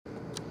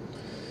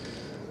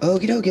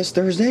Okie dokie, it's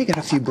Thursday. Got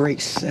a few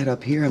breaks set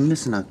up here. I'm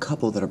missing a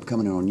couple that are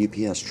coming in on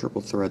UPS,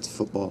 Triple Threats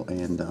Football,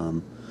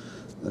 and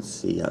let's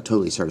see,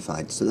 Totally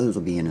Certified. So those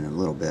will be in a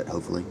little bit,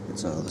 hopefully.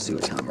 So let's see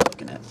what time we're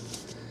looking at.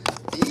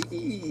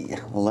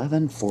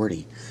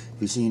 11:40.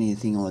 If you see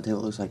anything on the table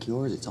that looks like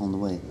yours, it's on the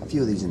way. A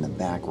few of these in the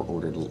back were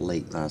ordered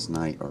late last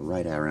night, or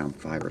right at around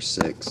 5 or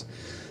 6.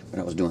 But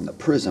I was doing the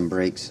Prism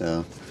break,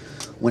 so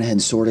went ahead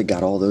and sorted,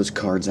 got all those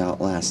cards out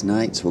last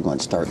night. So we're going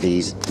to start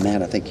these.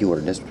 Matt, I think you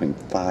ordered this between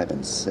 5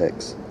 and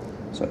 6.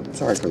 So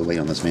sorry for the wait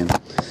on this, man.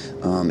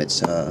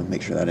 It's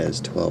make sure that is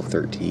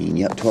 12-13.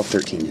 Yep,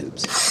 12-13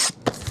 hoops.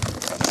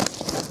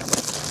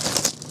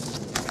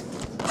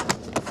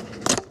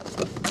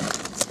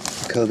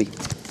 Kobe.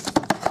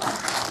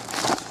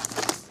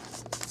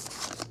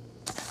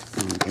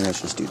 Okay,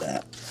 let's just do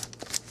that.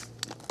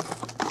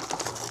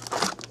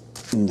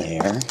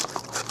 There.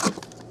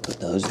 Put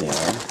those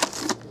there.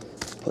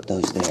 Put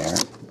those there.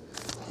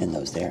 And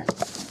those there.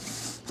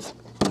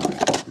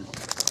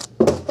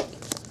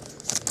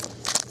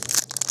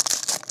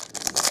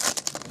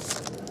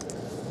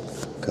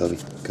 Kobe,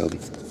 Kobe,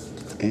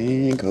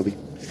 and Kobe.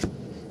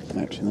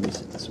 Actually, let me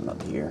set this one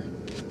up here.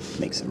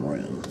 Make some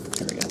room.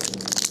 Here we go.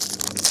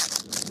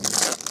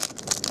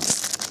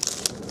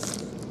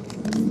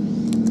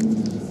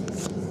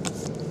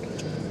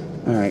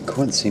 Alright,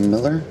 Quincy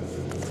Miller.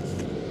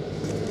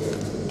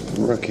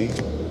 Rookie.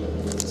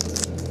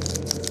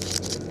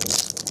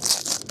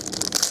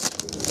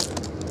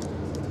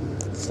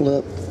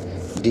 Flip.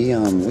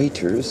 Dion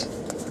Waiters.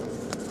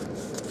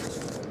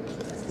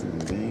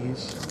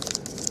 Base.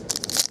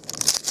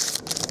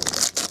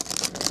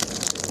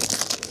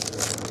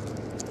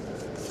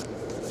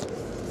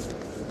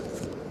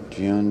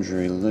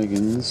 DeAndre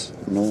Liggins,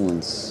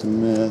 Nolan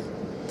Smith,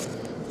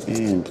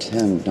 and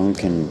Tim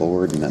Duncan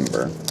board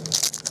member.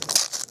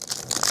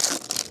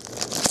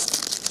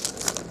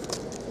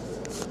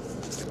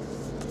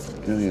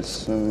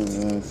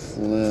 Ilyasova,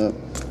 flip,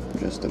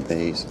 just a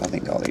base. I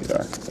think all these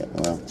are. Yeah,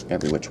 well,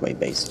 every which way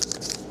base.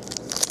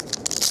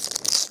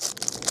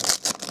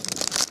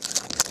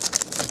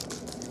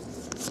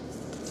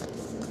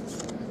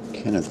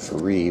 Kenneth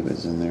Fareed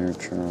is in there.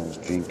 Charles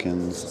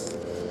Jenkins.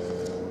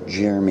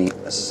 Jeremy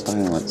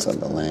Silence of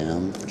the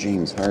Lamb.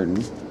 James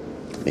Harden,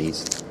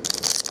 base.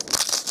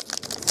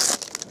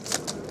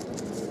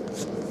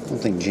 I don't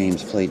think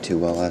James played too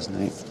well last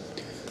night.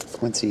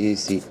 Quincy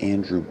AC,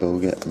 Andrew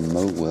Bogut,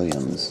 Mo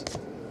Williams.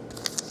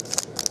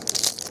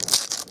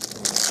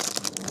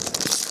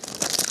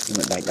 He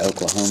went back to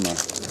Oklahoma.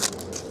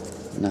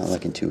 Not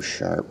looking too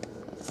sharp.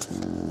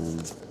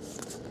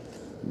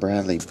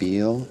 Bradley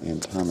Beal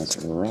and Thomas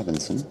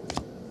Robinson.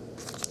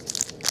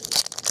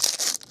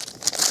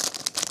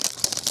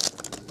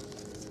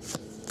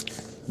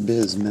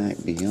 Bismack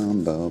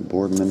Biombo,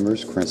 board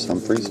members, Chris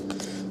Humphreys.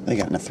 They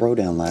got in a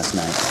throwdown last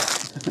night.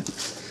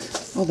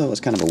 Although it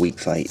was kind of a weak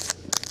fight.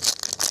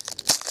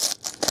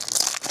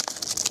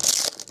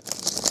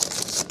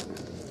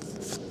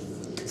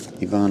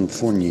 Yvonne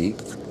Fournier,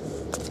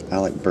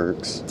 Alec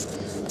Burks,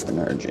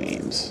 Bernard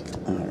James.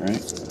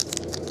 Alright.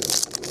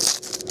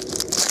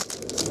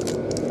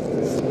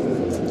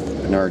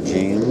 Bernard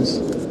James.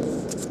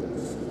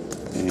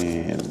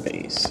 And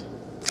base.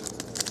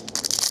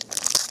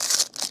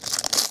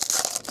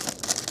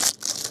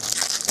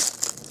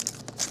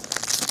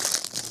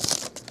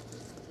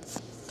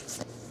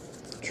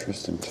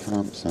 Tristan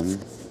Thompson.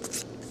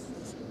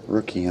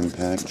 Rookie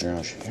impact,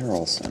 Josh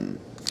Harrelson.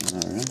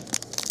 Alright.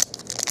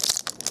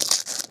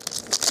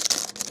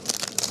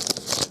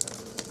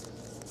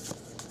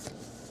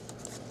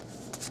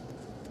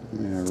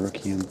 Yeah,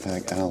 rookie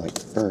impact, Alec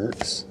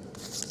Burks.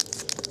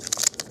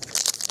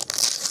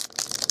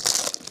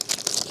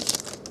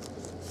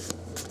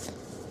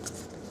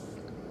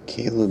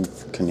 Caleb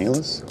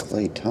Canales,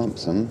 Clay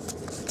Thompson.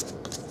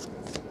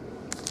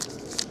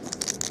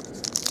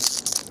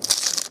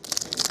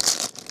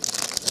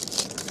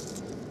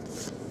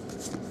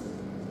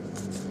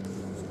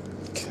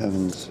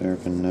 Kevin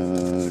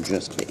Serpino,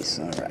 just base.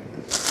 Alright.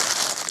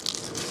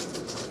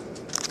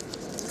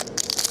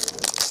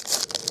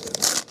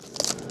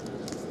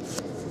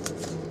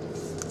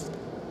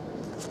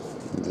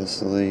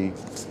 Vicily,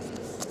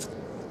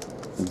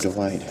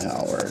 Dwight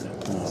Howard.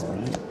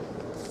 Alright.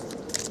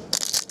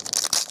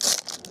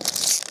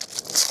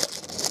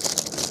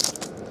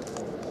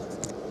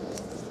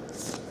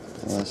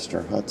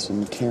 Lester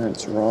Hudson,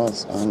 Terrence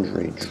Ross,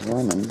 Andre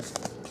Drummond.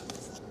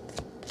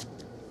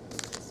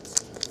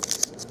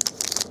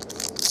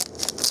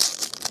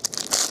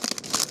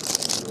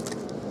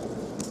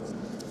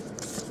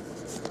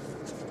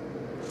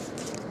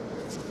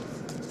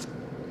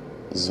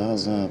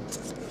 Zaza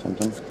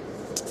something.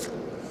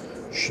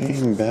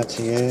 Shane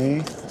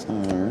Battier.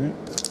 Alright.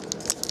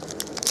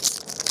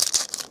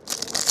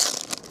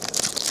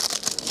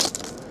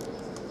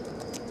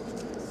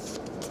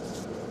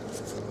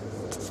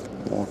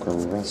 Walker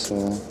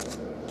Russell.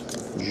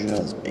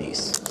 Just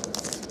base.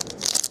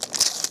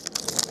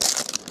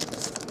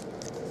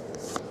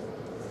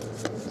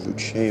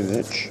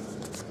 Vucevic.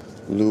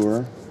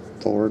 Lure.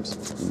 Forbes.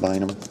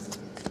 Bynum.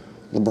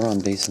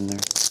 LeBron base in there.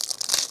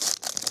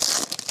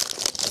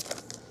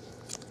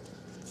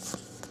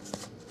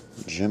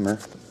 Jimmer.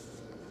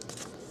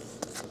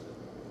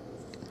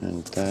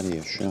 And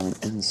Thaddeus Young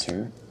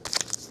insert.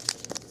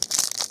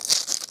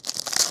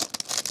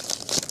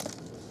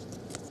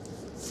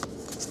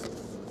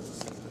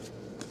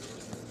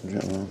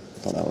 Well, I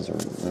thought that was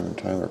a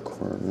Tyler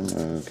Corbin.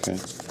 Okay.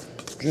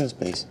 Just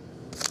base.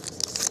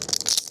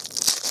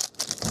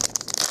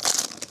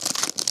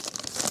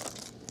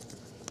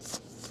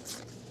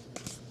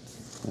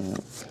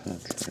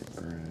 Patrick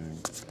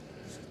Gregg.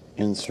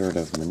 Insert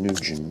of Manu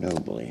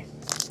Ginobili.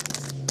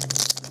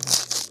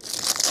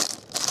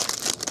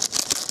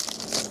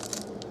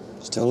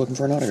 Still looking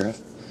for an autograph.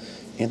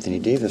 Anthony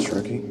Davis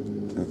rookie.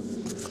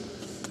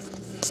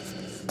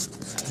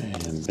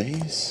 And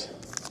base.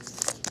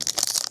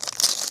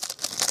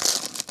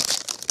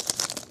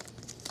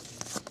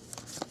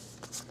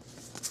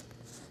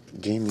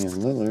 Damian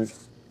Lillard.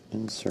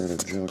 Insert of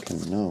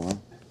Joakim Noah.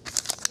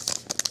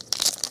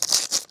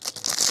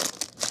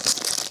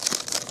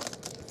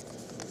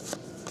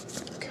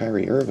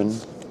 Kyrie Irving,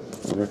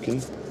 rookie.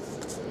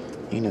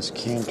 Enes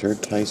Kanter,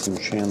 Tyson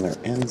Chandler,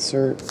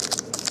 insert.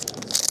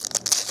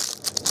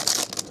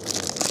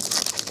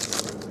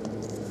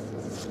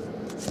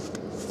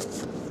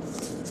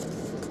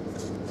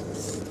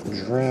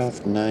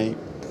 Draft night,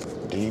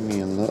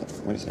 Damian Lillard.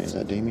 What do you say? Is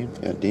that Damian?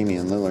 Yeah,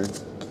 Damian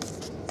Lillard.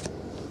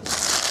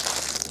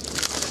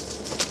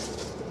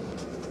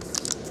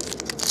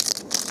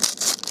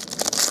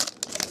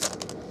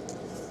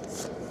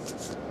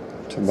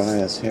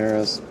 Tobias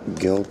Harris,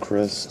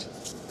 Gilchrist,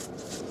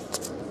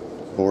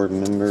 board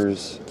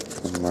members,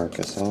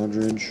 Marcus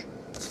Aldridge,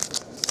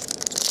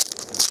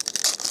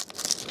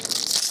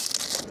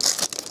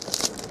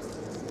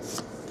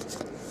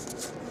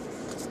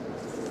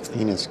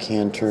 Enes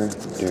Kanter,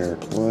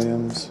 Derek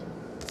Williams,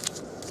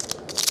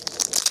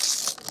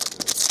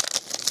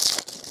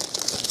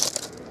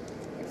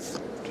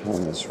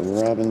 Thomas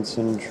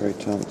Robinson, Trey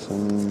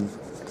Thompson.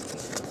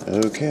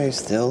 Okay,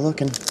 still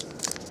looking.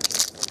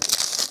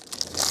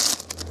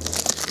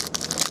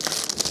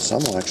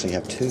 Some will actually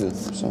have two.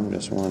 Some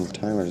just one.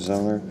 Tyler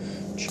Zeller,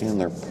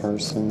 Chandler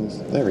Parsons.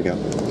 There we go.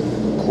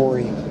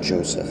 Corey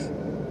Joseph.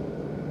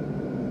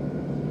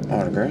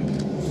 Autograph.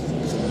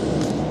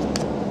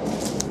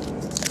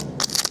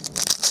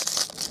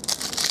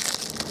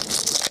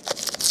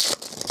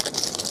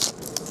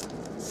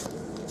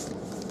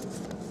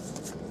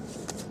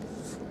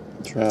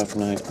 Draft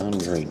night,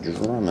 Andre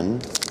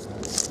Drummond.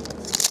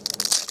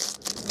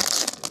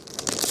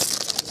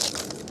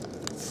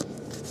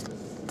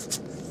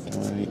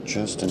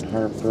 Justin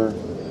Harper,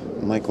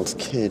 Michael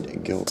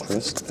Kidd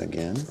Gilchrist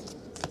again.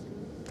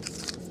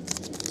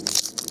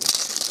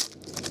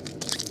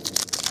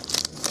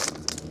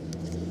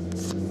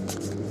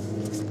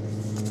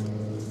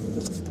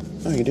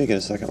 Oh, you did get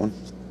a second one.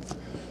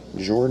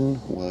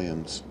 Jordan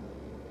Williams.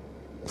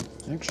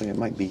 Actually, it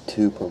might be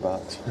two per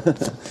box.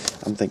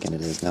 I'm thinking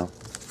it is now.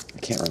 I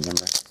can't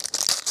remember.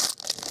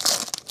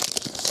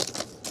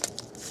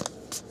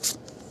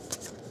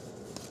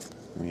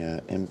 We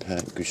got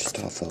Impact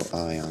Gustavo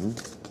Ion,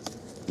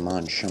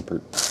 Mon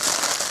Shumpert,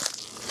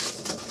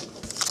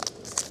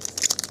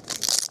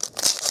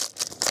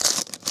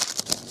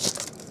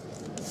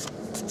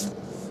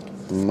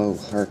 Mo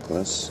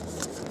Harkless,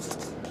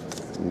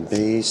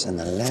 base, and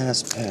the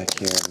last pack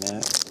here,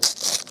 Matt.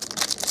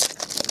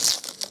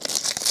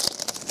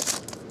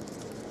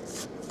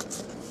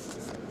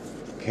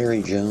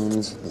 Perry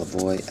Jones,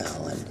 LaVoy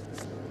Allen,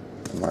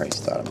 Amari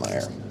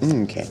Stoudemire.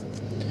 Okay.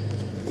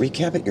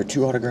 Recap it, your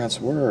two autographs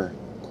were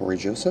Corey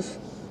Joseph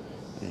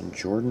and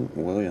Jordan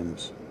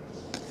Williams.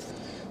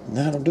 And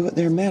that'll do it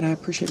there, Matt. I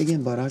appreciate it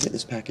again, bud. I'll get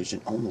this packaged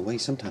and on the way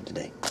sometime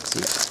today.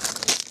 See ya.